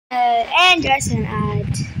And there's an ad.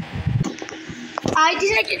 I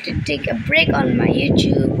decided to take a break on my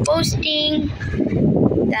YouTube posting.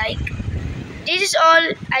 Like, this is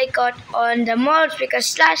all I got on the mods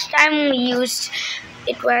because last time we used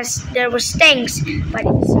there was things, but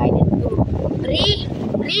I decided to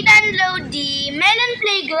re-download the Melon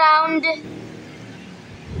Playground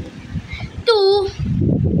to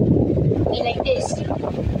be like this.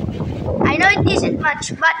 I know it isn't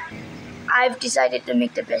much, but I've decided to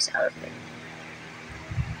make the best out of it.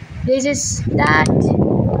 This is that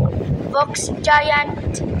Vox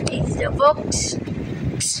Giant. It's the Vox.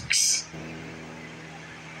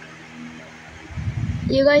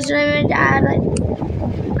 You guys remember the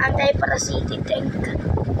anti-parasitic tank?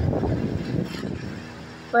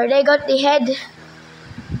 Where they got the head?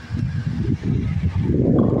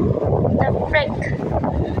 The frick.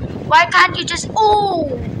 Why can't you just...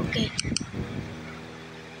 Oh! Okay.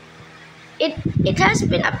 It has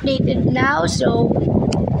been updated now, so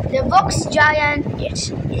the Vox Giant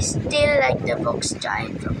is still like the Vox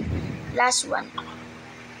Giant from last one.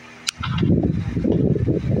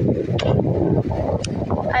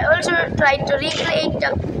 I also tried to recreate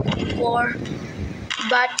the core,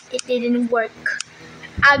 but it didn't work.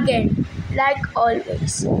 Again, like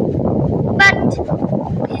always. But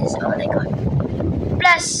this is all I got.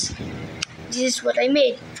 Plus, this is what I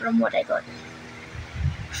made from what I got.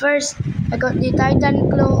 First, I got the Titan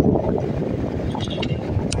Claw,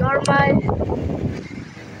 normal,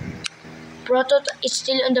 prototype. It's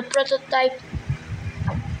still on the prototype.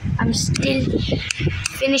 I'm still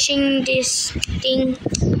finishing this thing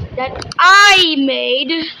that I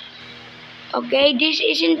made. Okay, this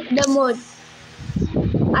isn't the mod.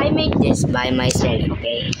 I made this by myself,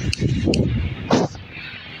 okay?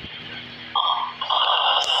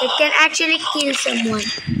 It can actually kill someone.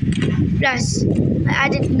 Plus, I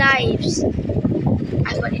added knives.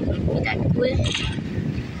 I thought it would be that cool.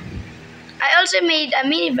 I also made a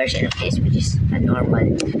mini version of this, which is a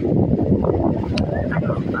normal.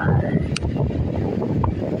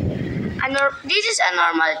 This is a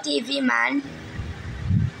normal TV man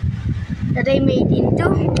that I made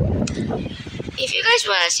into. If you guys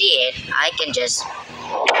wanna see it, I can just.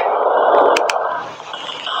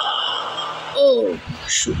 Oh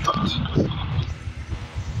shoot!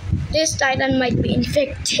 This Titan might be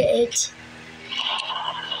infected.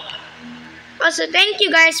 Also, thank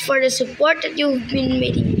you guys for the support that you've been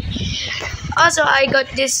making me. Also, I got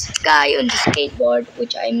this guy on the skateboard,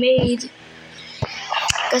 which I made.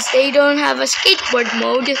 Because they don't have a skateboard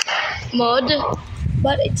mod,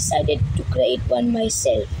 but I decided to create one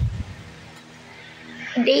myself.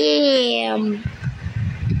 Damn!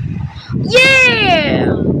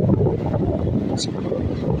 Yeah!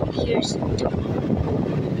 Here's the...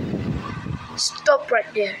 Stop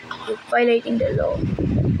right there. You're violating the law.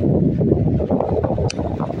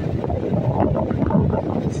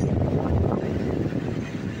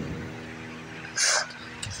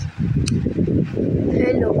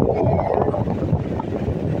 Hello there.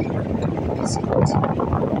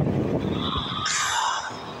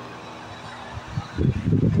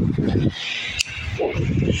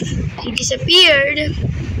 He disappeared.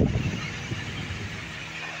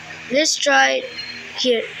 Let's try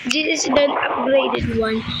here. This is the upgraded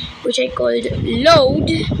one, which I called load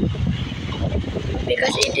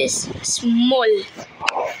because it is small.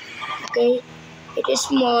 Okay, it is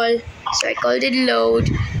small, so I called it load.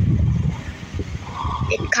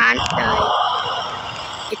 It can't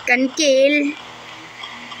die. It can kill.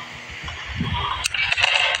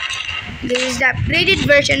 This is the upgraded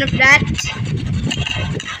version of that.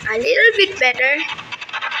 A little bit better,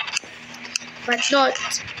 but not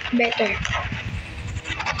better.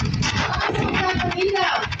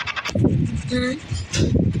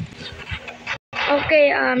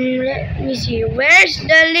 Okay, let me see. Where's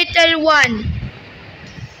the little one?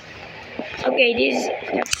 Okay, this is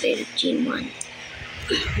the upgraded Gene one.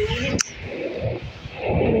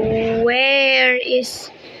 Where is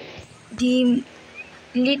the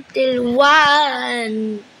little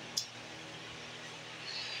one?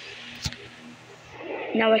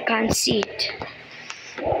 Now I can't see it.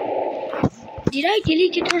 Did I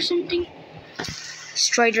delete it or something?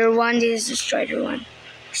 Strider 1, this is Strider 1.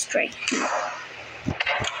 Strike 2.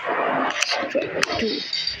 Strike 2.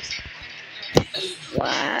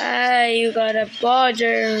 Why you gotta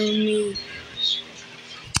bother me?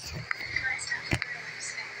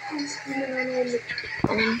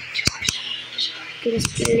 Just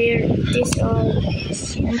clear this all.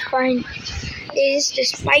 I'm fine. This is the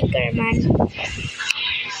spiker, man.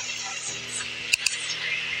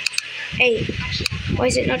 Hey, why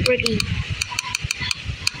is it not working?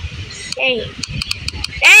 Hey,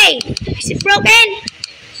 hey! Hey, is it broken?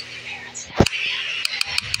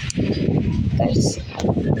 Guys,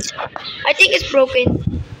 I think it's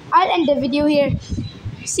broken. I'll end the video here.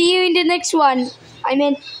 See you in the next one. I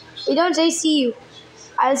mean, we don't say see you.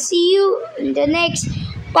 I'll see you in the next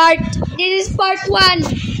part. This is part 1.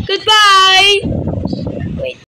 Goodbye.